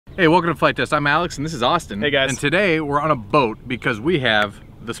Hey, welcome to Flight Test. I'm Alex and this is Austin. Hey guys. And today we're on a boat because we have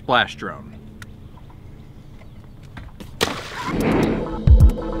the splash drone.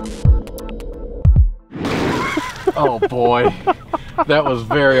 Oh boy, that was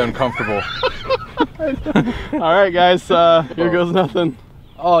very uncomfortable. All right, guys, here goes nothing.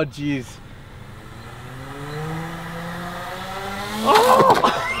 Oh jeez. Oh!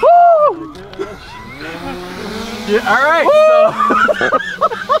 Yeah, all right.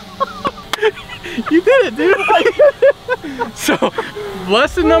 So you did it, dude. So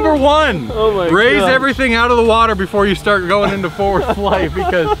lesson number one: raise everything out of the water before you start going into forward flight,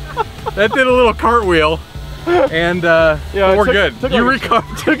 because that did a little cartwheel. And yeah, we're good. You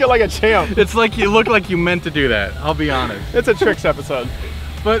took it like a champ. It's like you look like you meant to do that. I'll be honest. It's a tricks episode.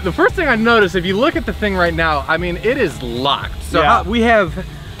 But the first thing I noticed, if you look at the thing right now, I mean, it is locked. So yeah. We have,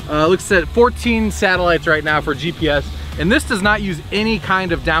 looks at 14 satellites right now for GPS, and this does not use any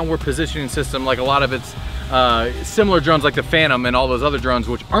kind of downward positioning system like a lot of its similar drones like the Phantom and all those other drones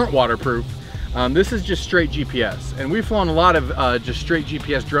which aren't waterproof. This is just straight GPS, and we've flown a lot of just straight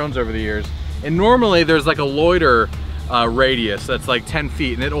GPS drones over the years. And normally there's like a loiter radius that's like 10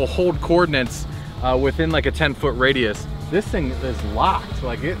 feet, and it will hold coordinates within like a 10-foot radius. This thing is locked.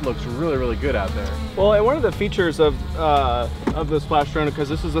 Like, it looks really, really good out there. Well, and one of the features of the splash drone, because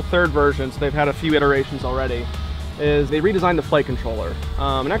this is the third version, so they've had a few iterations already, is they redesigned the flight controller.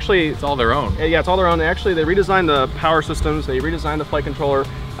 And actually, it's all their own. Yeah, it's all their own. They redesigned the power systems. They redesigned the flight controller.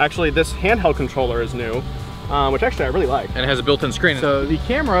 Actually, this handheld controller is new. Which actually I really like. And it has a built-in screen. So the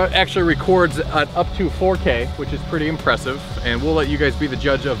camera actually records at up to 4K, which is pretty impressive. And we'll let you guys be the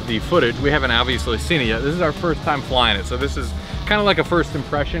judge of the footage. We haven't obviously seen it yet. This is our first time flying it. So this is kind of like a first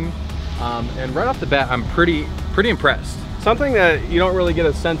impression. And right off the bat, I'm pretty impressed. Something that you don't really get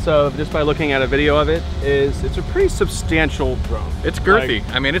a sense of just by looking at a video of it is it's a pretty substantial drone. It's girthy.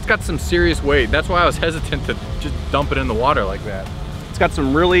 Like, I mean, it's got some serious weight. That's why I was hesitant to just dump it in the water like that. It's got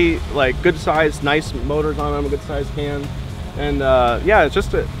some really like good sized, nice motors on them, a good sized can, and yeah, it's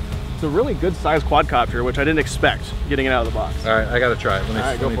just it's a really good sized quadcopter, which I didn't expect getting it out of the box. All right, I gotta try it.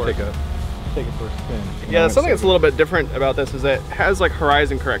 Let me take it for a spin. Yeah, something that's a little bit different about this is that it has like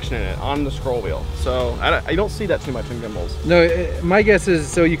horizon correction in it on the scroll wheel. So I don't see that too much in gimbals. No, my guess is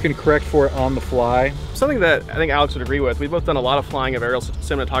so you can correct for it on the fly. Something that I think Alex would agree with. We've both done a lot of flying of aerial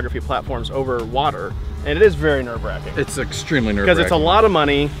cinematography platforms over water. And it is very nerve-wracking. It's extremely nerve-wracking. Because it's a lot of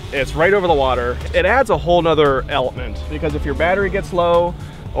money, it's right over the water. It adds a whole nother element, because if your battery gets low,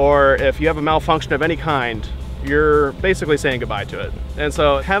 or if you have a malfunction of any kind, you're basically saying goodbye to it. And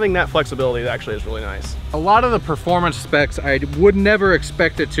so having that flexibility actually is really nice. A lot of the performance specs, I would never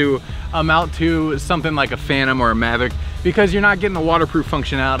expect it to amount to something like a Phantom or a Mavic, because you're not getting the waterproof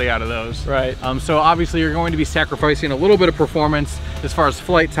functionality out of those. Right. So obviously you're going to be sacrificing a little bit of performance as far as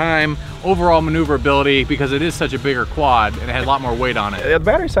flight time, overall maneuverability, because it is such a bigger quad and it has a lot more weight on it. The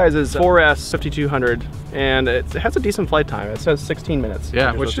battery size is 4S 5200, and it has a decent flight time. It says 16 minutes.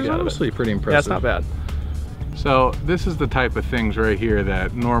 Yeah, which is honestly pretty impressive. Yeah, it's not bad. So this is the type of things right here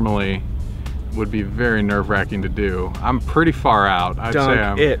that normally would be very nerve-wracking to do. I'm pretty far out. I'd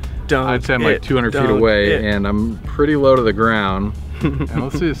say I'm like 200 feet away, and I'm pretty low to the ground. And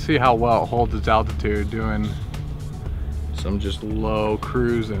let's see how well it holds its altitude doing some just low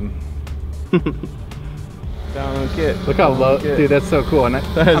cruising. Down on kit. Look how low, dude, that's so cool. And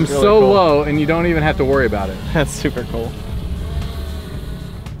I'm really so low, and you don't even have to worry about it. That's super cool.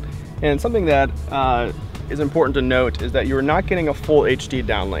 And something that is important to note is that you're not getting a full HD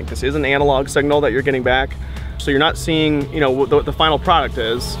downlink. This is an analog signal that you're getting back, so you're not seeing, you know, what the final product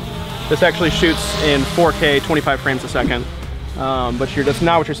is. This actually shoots in 4K, 25 frames a second, but that's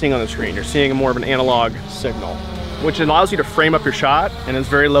not what you're seeing on the screen. You're seeing more of an analog signal, which allows you to frame up your shot, and it's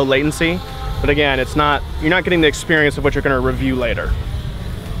very low latency. But again, you're not getting the experience of what you're going to review later.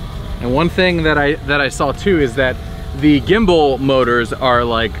 And one thing that I saw too is that the gimbal motors are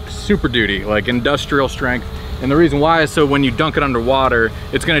like super duty, like industrial strength. And the reason why is so when you dunk it underwater,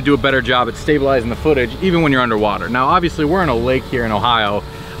 it's gonna do a better job at stabilizing the footage even when you're underwater. Now, obviously we're in a lake here in Ohio,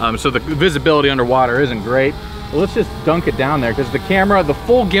 so the visibility underwater isn't great. But let's just dunk it down there, because the camera, the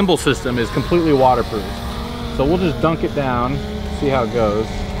full gimbal system is completely waterproof. So we'll just dunk it down, see how it goes.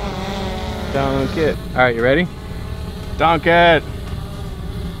 Dunk it. All right, you ready? Dunk it.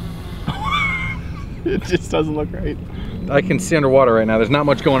 It just doesn't look right. I can see underwater right now. There's not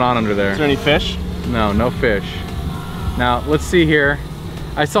much going on under there. Is there any fish? No, no fish. Now, let's see here.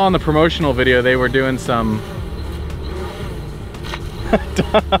 I saw in the promotional video they were doing some...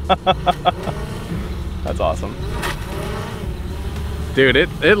 That's awesome. Dude,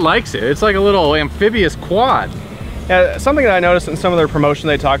 it likes it. It's like a little amphibious quad. Something that I noticed in some of their promotion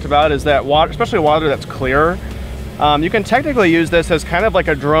they talked about is that water, especially water that's clear, you can technically use this as kind of like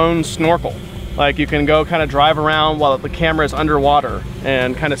a drone snorkel. Like you can go kind of drive around while the camera is underwater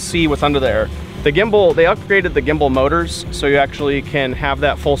and kind of see what's under there. The gimbal, they upgraded the gimbal motors so you actually can have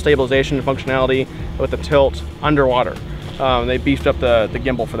that full stabilization functionality with the tilt underwater. They beefed up the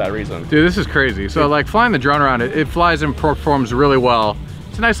gimbal for that reason. Dude, this is crazy. So like flying the drone around, it flies and performs really well.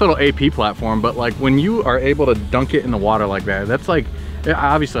 It's a nice little AP platform, but like when you are able to dunk it in the water like that, that's like,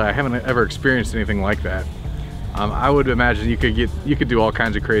 obviously I haven't ever experienced anything like that. I would imagine you could do all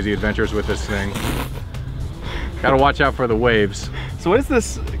kinds of crazy adventures with this thing. Gotta watch out for the waves. So what does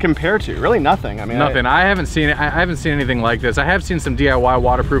this compare to? Really nothing. I mean, nothing. I haven't seen it. I haven't seen anything like this. I have seen some DIY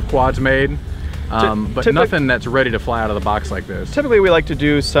waterproof quads made, but nothing that's ready to fly out of the box like this. Typically, we like to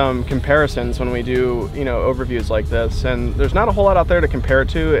do some comparisons when we do, overviews like this, and there's not a whole lot out there to compare it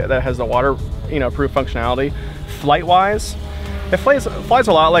to that has the water, proof functionality. Flight-wise, it flies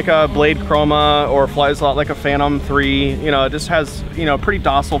a lot like a Blade Chroma or flies a lot like a Phantom 3. It just has, pretty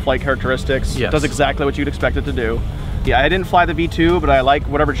docile flight characteristics. Yes. It does exactly what you'd expect it to do. Yeah, I didn't fly the V2, but I like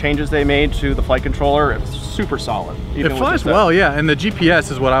whatever changes they made to the flight controller. It's super solid. It flies well, yeah, and the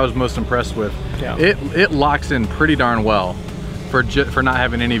GPS is what I was most impressed with. Yeah. It locks in pretty darn well for not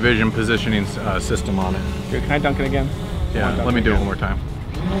having any vision positioning system on it. Here, can I dunk it again? Yeah, let me do it one more time.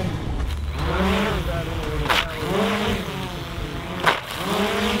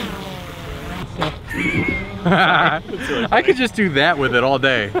 I could just do that with it all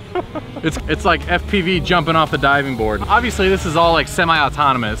day. It's like FPV jumping off the diving board. Obviously this is all like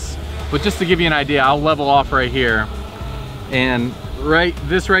semi-autonomous, but just to give you an idea, I'll level off right here. And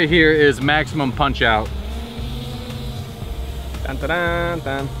this right here is maximum punch out. Dun, dun, dun,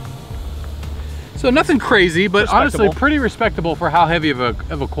 dun. So nothing crazy, but honestly pretty respectable for how heavy of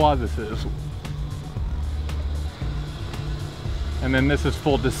a quad this is. And then this is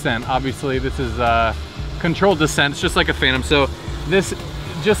full descent. Obviously this is controlled descent. It's just like a Phantom. So this,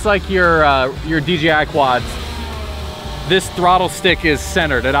 just like your DJI quads, this throttle stick is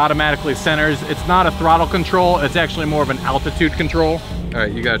centered. It automatically centers. It's not a throttle control. It's actually more of an altitude control. All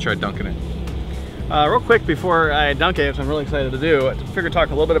right, you gotta try dunking it. Real quick before I dunk it, which I'm really excited to do, I figured to talk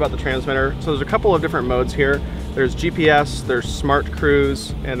a little bit about the transmitter. So there's a couple of different modes here. There's GPS, there's Smart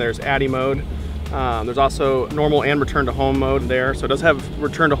Cruise, and there's ADI mode. There's also normal and return to home mode there. So it does have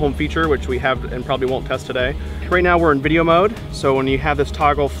return to home feature, which we have and probably won't test today. Right now we're in video mode. So when you have this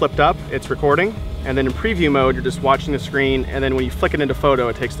toggle flipped up, it's recording. And then in preview mode, you're just watching the screen. And then when you flick it into photo,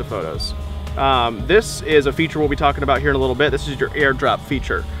 it takes the photos. This is a feature we'll be talking about here in a little bit. This is your airdrop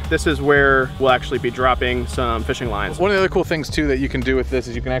feature. This is where we'll actually be dropping some fishing lines. One of the other cool things too that you can do with this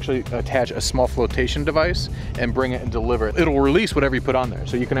is you can actually attach a small flotation device and bring it and deliver it. It'll release whatever you put on there.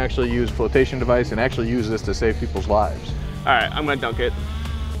 So you can actually use flotation device and actually use this to save people's lives. All right, I'm gonna dunk it.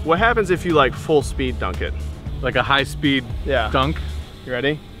 What happens if you like full speed dunk it? Like a high speed dunk? You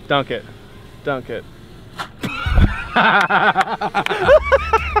ready? Dunk it, dunk it.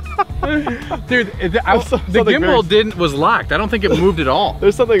 Dude, the gimbal was locked. I don't think it moved at all.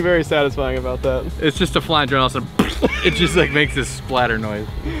 There's something very satisfying about that. It's just a flying drone, and it just like makes this splatter noise.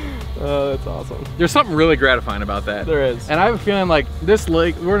 Oh, that's awesome. There's something really gratifying about that. There is. And I have a feeling like this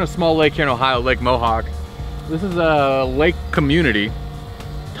lake, we're in a small lake here in Ohio, Lake Mohawk. This is a lake community.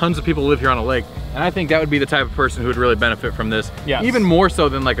 Tons of people live here on a lake. And I think that would be the type of person who would really benefit from this. Yes. Even more so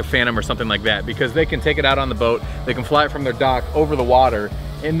than like a Phantom or something like that, because they can take it out on the boat, they can fly it from their dock over the water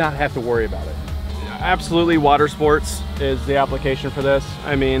and not have to worry about it. Absolutely, water sports is the application for this.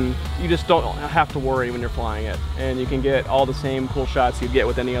 I mean, you just don't have to worry when you're flying it, and you can get all the same cool shots you'd get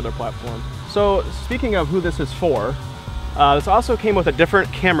with any other platform. So speaking of who this is for, this also came with a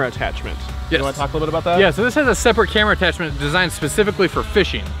different camera attachment. Yes. You want to talk a little bit about that? Yeah, so this has a separate camera attachment designed specifically for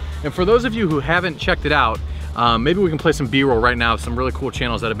fishing. And for those of you who haven't checked it out, maybe we can play some B-roll right now of some really cool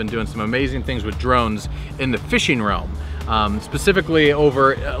channels that have been doing some amazing things with drones in the fishing realm. Specifically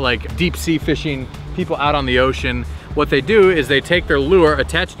over like deep sea fishing, people out on the ocean. What they do is they take their lure,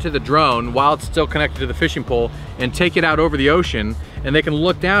 attach it to the drone while it's still connected to the fishing pole, and take it out over the ocean, and they can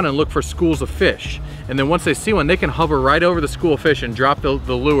look down and look for schools of fish. And then once they see one, they can hover right over the school of fish and drop the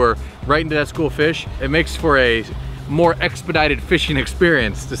lure right into that school of fish. It makes for a more expedited fishing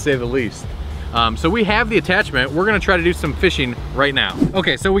experience, to say the least. So we have the attachment. We're gonna try to do some fishing right now.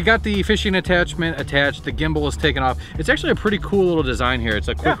 Okay, so we got the fishing attachment attached. The gimbal is taken off. It's actually a pretty cool little design here. It's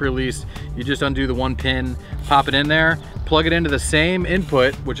a quick release. You just undo the one pin, pop it in there, plug it into the same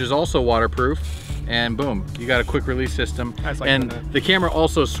input, which is also waterproof, and boom, you got a quick release system. And the camera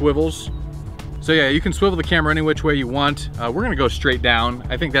also swivels So yeah, you can swivel the camera any which way you want. We're gonna go straight down.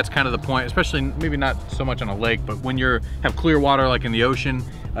 I think that's kind of the point, especially maybe not so much on a lake, but when you have clear water like in the ocean,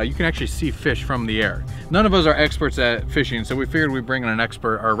 you can actually see fish from the air. None of us are experts at fishing, so we figured we'd bring in an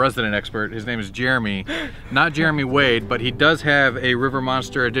expert, our resident expert. His name is Jeremy. Not Jeremy Wade, but he does have a River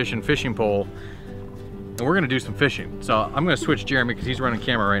Monster Edition fishing pole, and we're gonna do some fishing. So I'm gonna switch Jeremy because he's running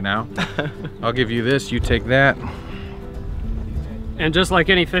camera right now. I'll give you this, you take that. And just like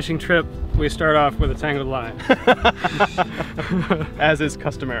any fishing trip, we start off with a tangled line. As is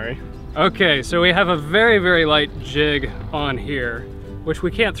customary. Okay, so we have a very, very light jig on here, which we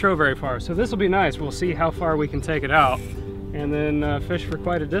can't throw very far. So this will be nice. We'll see how far we can take it out and then fish for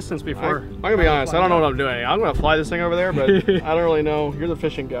quite a distance before. I'm gonna be honest, I don't know what I'm doing. I'm gonna fly this thing over there, but I don't really know. You're the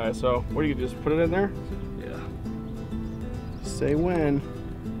fishing guy, so what do you just put it in there? Yeah. Say when.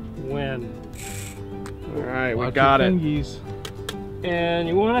 When. All right, we got it. And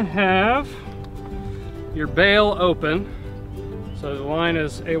you want to have your bail open so the line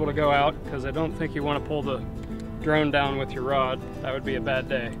is able to go out, because I don't think you want to pull the drone down with your rod. That would be a bad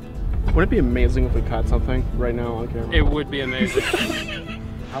day. Would it be amazing if we caught something right now on camera? It would be amazing.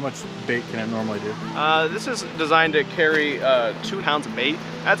 How much bait can it normally do? This is designed to carry 2 pounds of bait.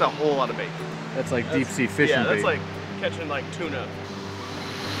 That's a whole lot of bait. That's like deep sea fishing bait. Yeah, that's like catching like tuna.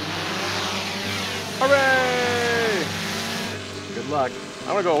 Hooray! Good luck. I'm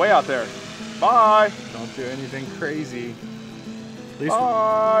gonna go way out there. Bye! Don't do anything crazy. At least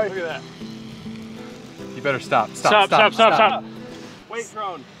bye! Look at that. You better stop. Stop. Wait,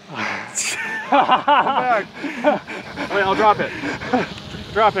 drone. Come back. Wait, I'll drop it.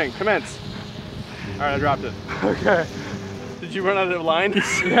 Dropping, commence. All right, I dropped it. Okay. Did you run out of line?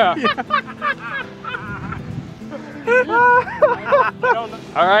 Yeah.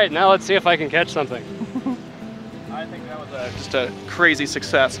 All right, now let's see if I can catch something. I think that was just a crazy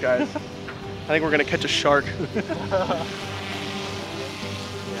success, guys. I think we're gonna catch a shark.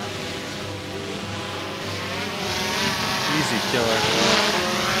 Easy killer.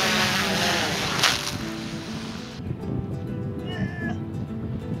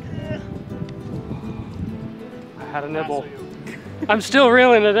 I had a nibble. I'm still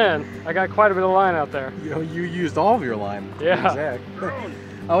reeling it in. I got quite a bit of line out there. You used all of your line. Yeah. Exactly.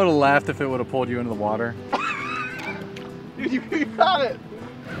 I would have laughed if it would have pulled you into the water. Dude, you got it!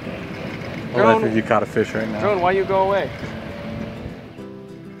 I'll laugh if you caught a fish right now. Drone, why you go away?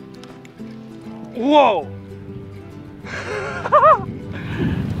 Whoa!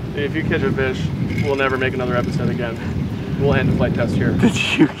 If you catch a fish, we'll never make another episode again. We'll end the flight test here. Did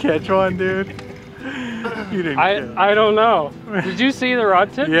you catch one, dude? You didn't. I don't know. Did you see the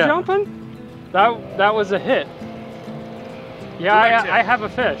rod tip jumping? That was a hit. Yeah, I have a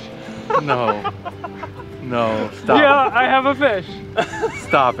fish. No. No, stop. Yeah, I have a fish.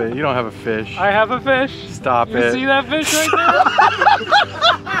 Stop it. You don't have a fish. I have a fish. Stop it. You see that fish right there?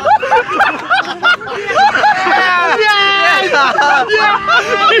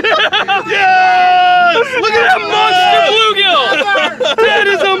 Yes! Look at that monster bluegill! That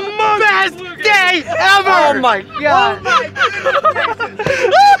is a monster bluegill! Day ever! Oh my god!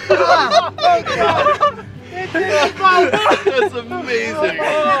 That's amazing.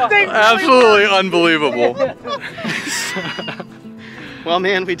 Absolutely unbelievable. Well,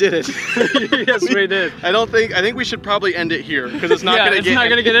 man, we did it. Yes, we did. I think we should probably end it here because it's not Yeah, gonna it's not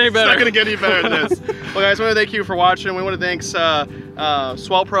gonna get any better. It's not gonna get any better than this. Well, guys, we want to thank you for watching. We want to thank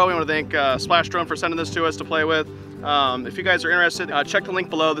Swell Pro. We want to thank Splash Drone for sending this to us to play with. If you guys are interested, check the link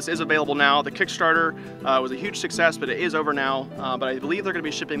below. This is available now. The Kickstarter was a huge success, but it is over now. But I believe they're going to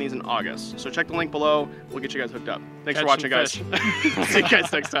be shipping these in August. So check the link below. We'll get you guys hooked up. Thanks for watching, guys. See you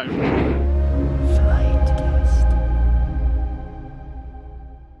guys next time.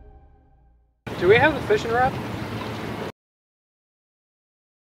 Do we have the fishing rod?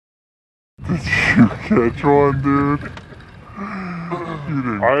 Did you catch one, dude? You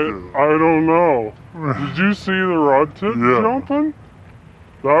didn't. I don't know. Did you see the rod tip jumping?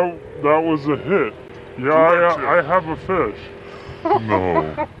 That was a hit. Yeah, I have a fish.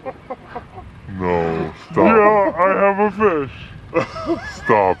 No. No, stop. Yeah, I have a fish.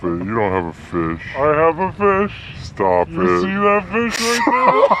 Stop it. You don't have a fish. I have a fish. Stop it. You see that fish right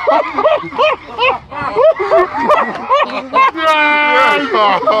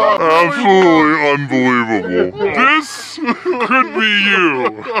there? Absolutely unbelievable. This could be you.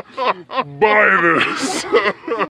 Buy this.